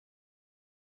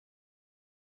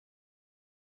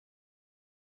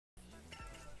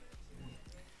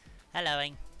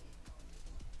Helloing.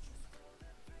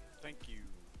 Thank you.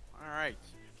 Alright.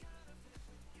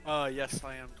 Yes,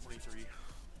 I am 23.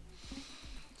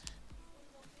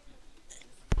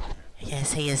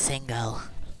 Yes, he is single.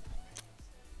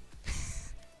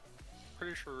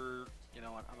 Pretty sure, you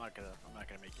know what, I'm not gonna make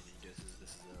any guesses. This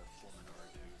is a woman or a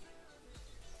dude.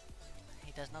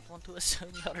 He does not want to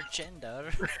assume your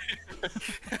gender.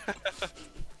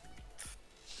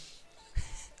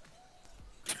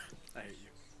 I hate you.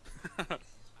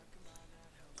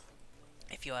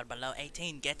 If you are below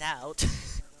 18, get out.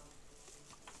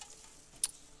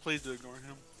 Please do ignore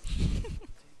him.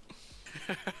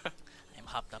 I'm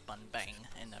hopped up on Bang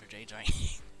Energy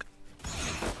Drink.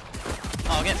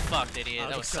 Oh, get fucked, idiot.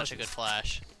 That was such a good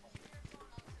flash.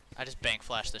 I just bank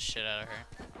flashed the shit out of her.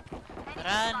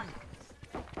 Run!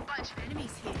 Bunch of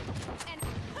enemies here.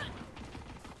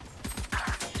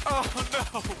 Oh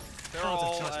no! They're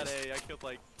all at A. I killed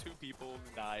like 2 people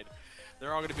and died.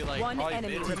 They're all gonna be like, one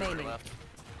enemy mid remaining. left.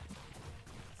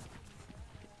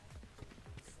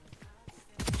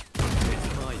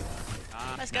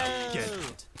 Let's go! Get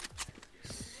it.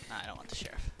 Nah, I don't want the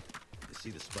sheriff. You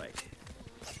see the spike.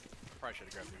 Probably should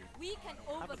have grabbed the guardian. We can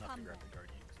I have enough to overcome grab the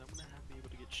guardian because I'm gonna have to be able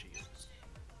to get shields.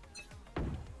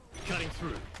 Cutting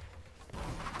through.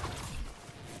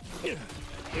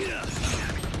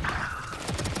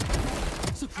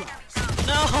 Surprise.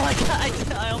 No,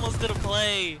 I almost did a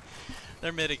play.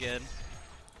 They're mid again.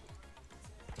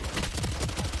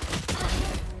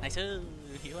 Nice. Ooh,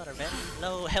 you are a very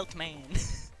low health man.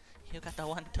 You got the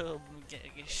one to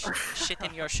shit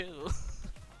in your shoe.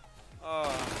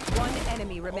 one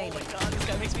enemy remaining. Oh my god, this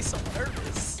guy makes me so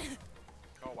nervous.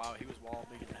 Oh wow, he was wall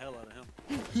making the hell out of him.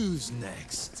 Who's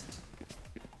next?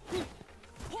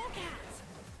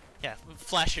 Yeah,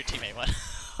 flash your teammate one.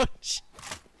 Oh, shit.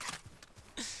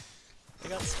 I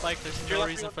got spiked, there's no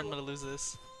reason for them to lose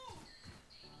this.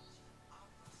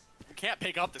 You can't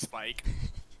pick up the spike.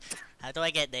 How do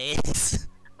I get this?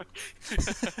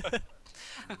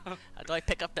 How do I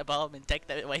pick up the bomb and take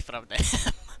that away from them?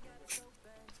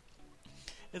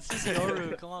 It's just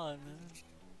Yoru, come on, man.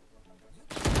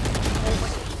 Oh my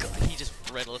god, he just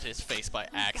riddled his face by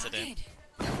accident.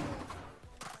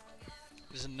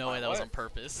 There's no way that was on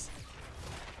purpose.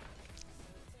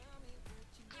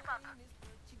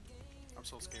 I'm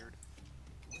so scared.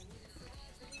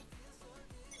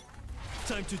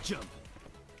 Time to jump.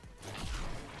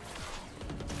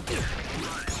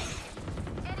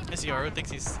 This Yoru thinks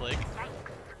he's slick.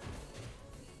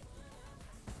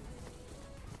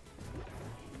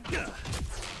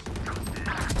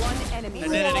 One enemy I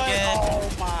did it again. Oh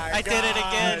my I did it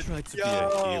again. I tried to be a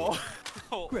Yo!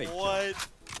 hero. Great What?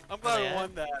 I'm glad Yeah. I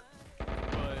won that.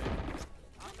 But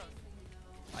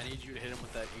I need you to hit him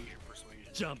with that Asian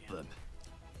persuasion. Jump again. them.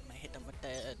 I hit him with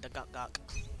the gok gok.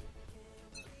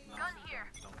 No,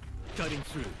 don't. Cutting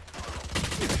through.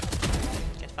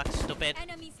 Get fucked, stupid.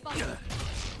 Enemy spotted.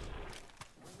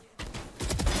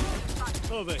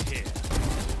 Over here.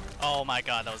 Oh my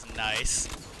god, that was nice.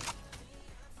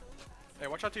 Hey,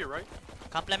 watch out to your right.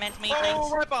 Compliment me, Oh,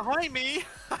 please. right behind me!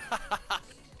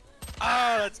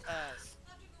 Oh, that's ass.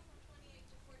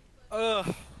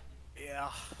 Ugh.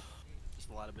 Yeah. Just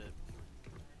a lot of bit.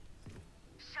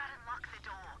 Shut and lock the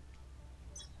door.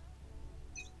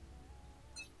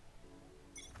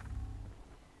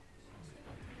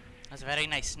 That's a very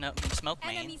nice smoke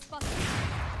main. Enemy spotted.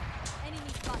 Enemy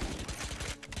spotted.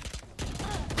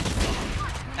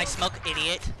 Nice smoke,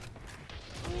 idiot.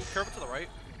 Ooh, careful to the right.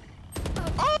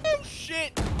 Oh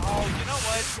shit! Oh, you know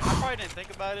what? I probably didn't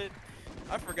think about it.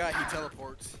 I forgot he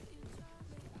teleports.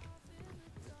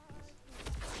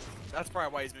 That's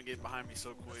probably why he's been getting behind me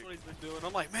so quick. That's what he's been doing.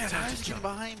 I'm like, man, how is he getting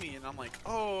behind me? And I'm like,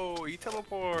 oh, he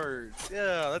teleports.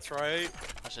 Yeah, that's right.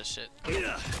 Watch this shit.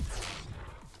 Yeah.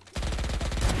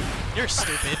 You're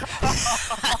stupid.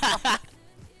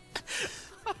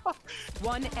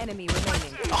 One enemy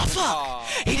remaining. Oh fuck! Aw.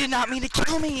 He did not mean to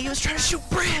kill me. He was trying to shoot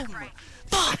Brim.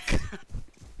 Fuck!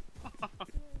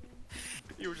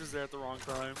 You were just there at the wrong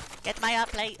time. Get my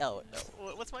play. Oh, no.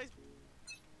 What's my?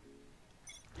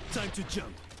 Time to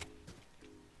jump.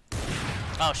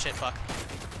 Oh shit! Fuck.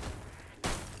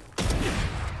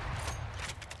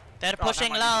 They're Oh,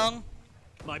 pushing that might be long.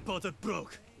 My portal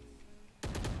broke.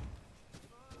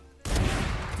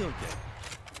 Don't get.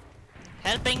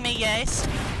 Helping me, yes.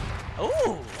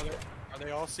 Ooh. Are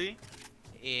they all C?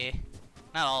 Yeah.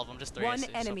 Not all of them, just 3. One I see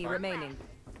so enemy far. remaining.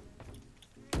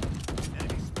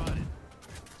 Enemy spotted.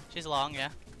 She's long, yeah.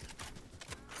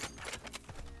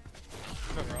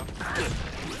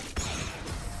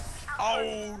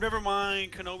 Oh, never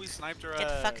mind. Kenobi sniped her Get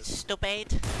ass. fucked,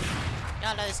 stupid.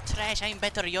 Y'all is trash. I'm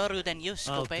better Yoru than you, I'll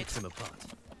stupid. pick them apart.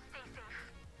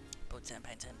 Boots and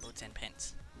pants and boots and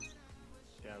pants.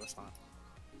 Yeah, that's not.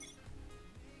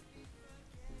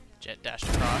 Jet dashed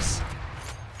across.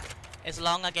 It's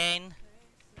long again.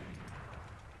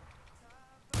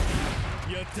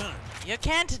 You're done. You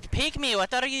can't peek me.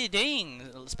 What are you doing?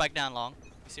 Spike down long.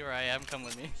 You see where I am? Come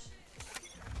with me.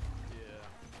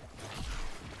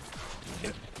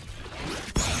 Yeah.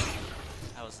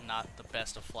 That was not the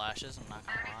best of flashes. I'm not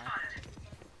gonna lie.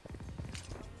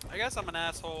 I guess I'm an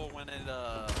asshole when it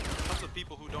comes to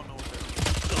people who don't know what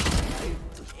they're doing.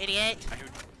 Idiot.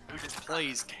 Who just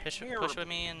plays Push with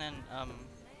me and then I me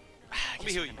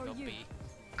guess heal we're you. gonna go B.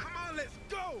 Come on, let's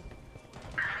go!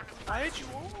 I hit you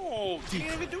all! You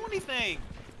didn't even do anything!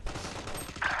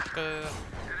 Go.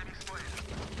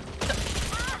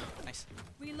 Nice.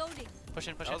 Reloading. Push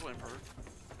in. I was waiting for her.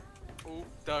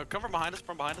 Ooh, come from behind us,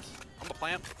 I'm gonna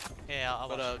plant. Yeah, I'll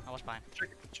But, watch. I'll watch behind. Check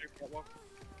that wall.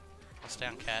 I'll stay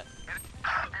on cat.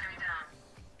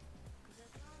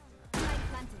 Light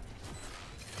planted.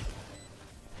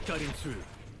 Cutting through.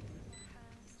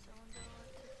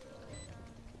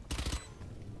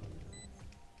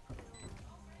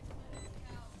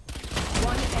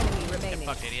 One enemy remaining.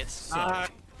 Fuck idiots. Sorry.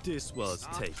 This was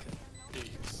taken.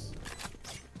 Jeez.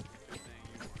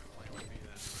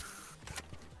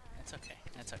 It's okay.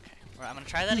 It's okay. Right, I'm gonna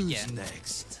try that Who's again.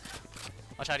 next?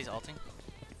 Watch out, he's ulting.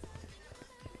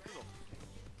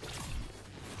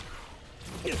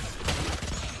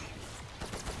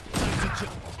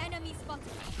 Enemy spotted.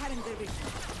 Cutting their vision.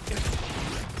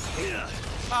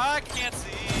 I can't see!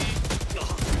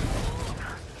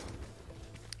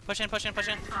 Push in.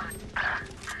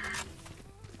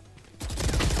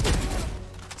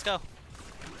 Let's go.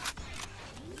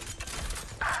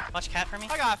 Watch cat for me.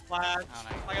 I got flash. Oh,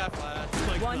 no. I got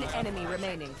flash. One enemy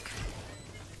remaining.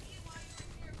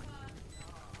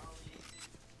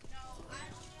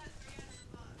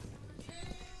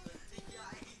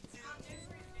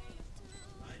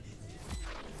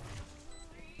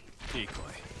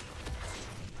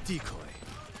 Decoy.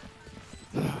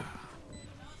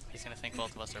 He's gonna think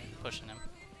both of us are pushing him.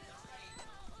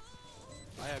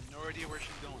 I have no idea where she's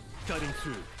going. Cutting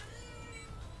through.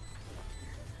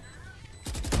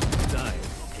 Die.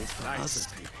 Nice.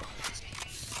 Other people.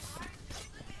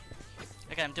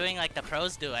 Look, I'm doing like the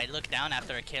pros do. I look down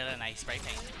after a kill and I spray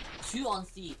paint. 2 on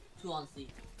C. 2 on C.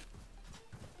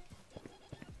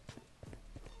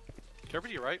 Careful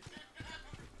to your right.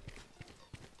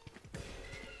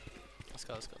 Let's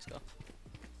go.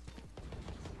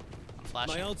 I'm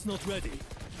flashing. My ult's not ready.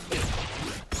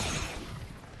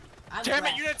 I'm Damn it,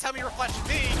 crashed. you didn't tell me you were flashing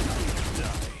me!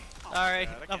 Sorry,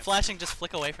 God, I I'm can't- flashing. Just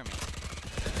flick away from me.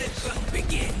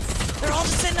 They're all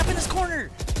just sitting up in this corner.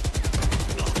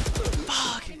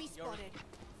 Fuck. Enemy spotted.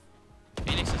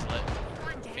 Phoenix is lit.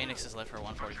 Phoenix is lit for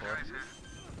 144.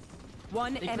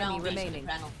 One Big enemy round, big remaining.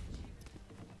 panel.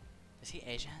 Is he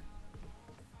Asian?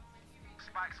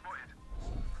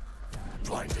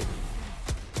 Blinding.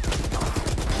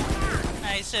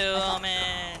 Nice,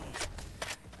 man.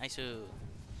 Nice.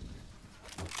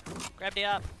 Grab the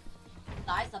up.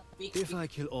 That's a big. If I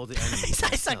kill all the enemies,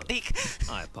 I suck myself, dick.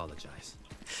 I apologize.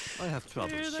 I have trouble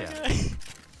Dude, that sharing. guy.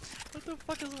 What the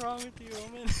fuck is wrong with you,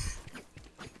 Omen?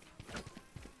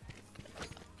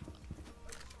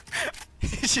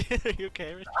 Shit, are you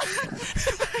okay,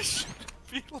 Rich?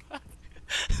 Be loud.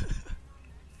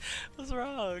 What's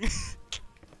wrong?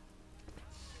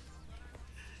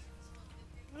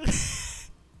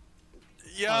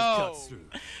 Yo! I'll cut through.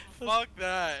 Fuck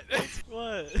that.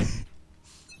 What?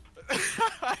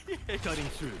 I hate Cutting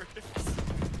through.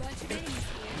 Bunch of enemies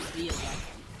here.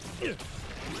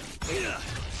 C again.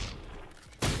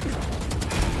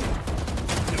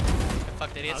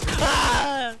 Fuck idiots.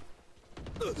 Ah!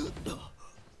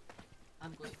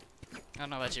 I'm good. I don't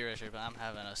know about you, Richard, but I'm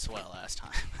having a swell ass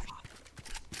time.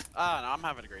 No, I'm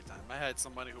having a great time. I had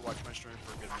somebody who watched my stream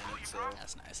for a good minute, so...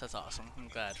 That's nice. That's awesome. I'm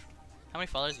glad. How many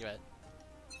followers you at?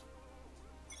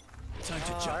 Time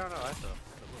to I jump. don't know, I thought.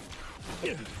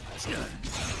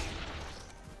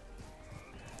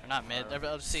 They're not mid.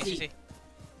 They're C.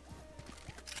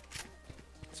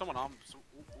 Someone on...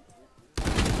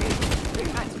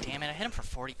 God damn it! I hit him for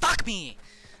 40. Fuck me!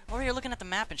 Over here looking at the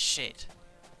map and shit.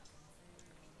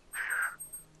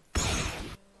 I'm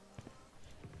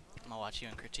gonna watch you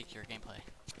and critique your gameplay.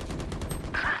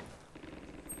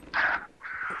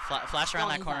 Flash around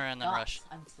that Going corner back. and then rush.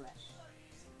 I'm fresh.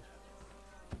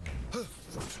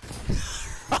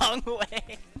 Wrong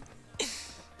way.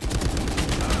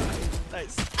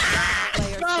 Nice.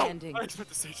 Player standing. I expect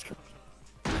the stage to come.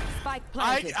 Spike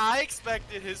planted. I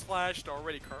expected his flash to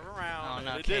already curve around. Oh and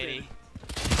no, it Katie. didn't.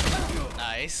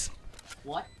 Nice.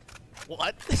 What?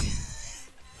 What?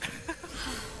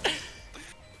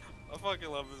 I fucking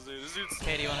love this dude. This dude's.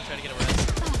 Okay, do you want to try to get a rest?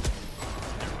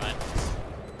 Never mind.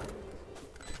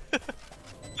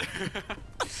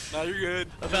 No, you're good.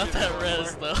 About that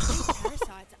res though.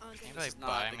 Parasites aren't Maybe It's not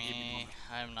buy the gaming me.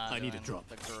 I'm not I need a doing drop.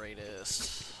 the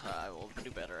greatest. I will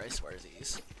do better, I swear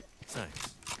these.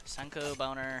 Thanks. Sanko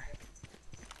boner.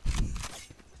 I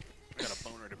got a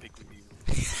boner to pick with you.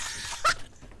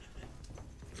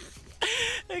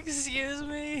 Excuse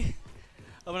me.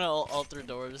 I'm gonna alter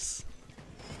doors.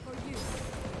 for you.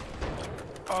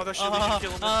 Oh, that shit makes you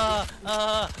kill him.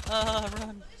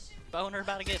 Run. Boner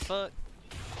about to get fucked.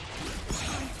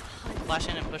 Flash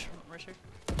in and push Richard.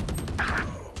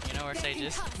 You know where Sage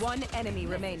is. One enemy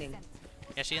remaining.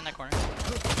 Yeah, she in that corner.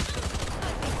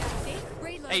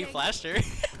 Reloading. Hey, you flashed her.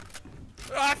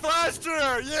 I flashed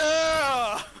her!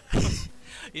 Yeah!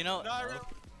 You know. No, I really-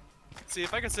 See,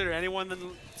 if I consider anyone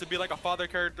to be like a father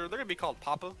character, they're gonna be called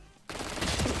Papa.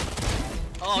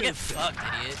 Oh, get fucked,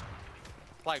 idiot.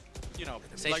 Like, you know,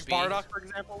 Sage like speed. Bardock, for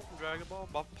example, from Dragon Ball.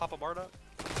 Papa Bardock.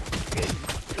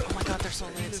 Oh my god, they're so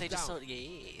lit. Sage is so.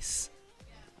 Yes.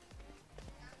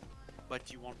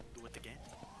 But you won't do it again.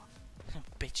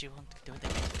 Bitch, you won't do it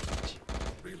again. Bitch.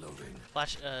 Reloading.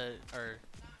 Flash, or.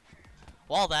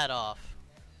 Wall that off.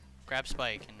 Grab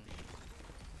Spike and.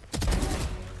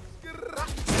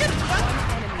 One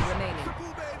enemy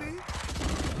remaining.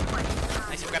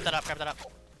 Nice, grab that up, grab that up.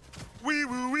 Wee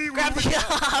woo wee woo. Grab the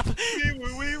up! Wee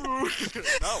woo wee woo.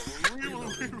 No. Wee woo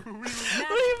wee woo wee woo.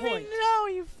 Match point. No,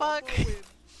 you fuck!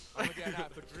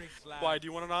 Why? Do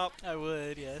you want an op? I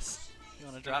would, yes. You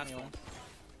wanna drop me one?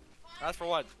 That's for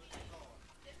what?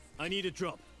 I need a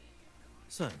drop.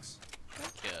 Thanks.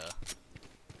 Yeah.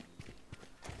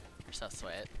 You're so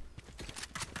sweat.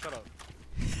 Shut up.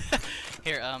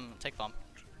 Here, take bomb.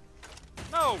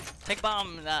 No! Take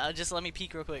bomb, just let me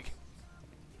peek real quick.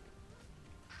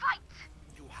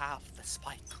 You have the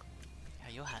spike. Yeah,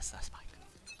 you has that spike.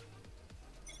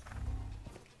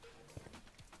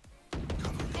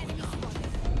 Enemy spotted.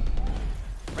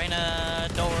 Reyna,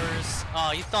 doors.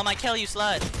 Oh, you thought my kill, you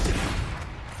slut.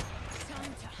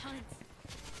 Time to hunt.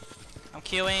 I'm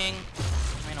queuing.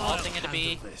 Reyna I'll ulting into B.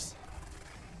 handle this.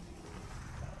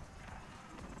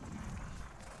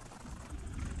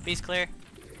 B's clear.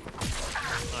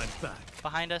 I'm back.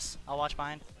 Behind us. I'll watch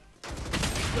behind.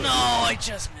 No, I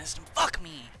just missed him. Fuck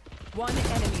me. One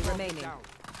enemy remaining.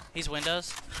 He's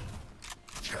windows.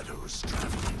 Shadows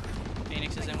traveling.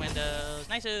 Phoenix is in windows.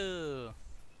 Nice-oo.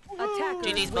 Attackers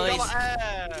GG's, win.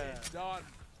 boys. Done.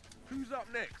 Who's up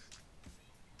next?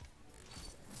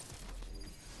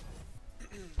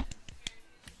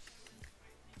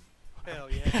 Hell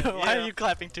yeah. Why are you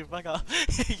clapping too? Fuck off.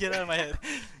 Get out of my head.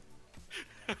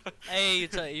 Hey,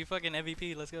 you fucking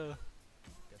MVP. Let's go.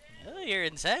 Oh, you're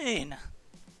insane.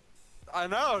 I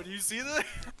know. Do you see that?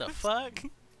 What the fuck?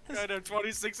 Kind of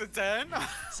 26 and 10.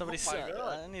 Somebody, Oh my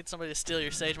God. I need somebody to steal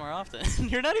your stage more often.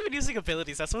 You're not even using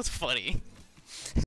abilities. That's what's funny.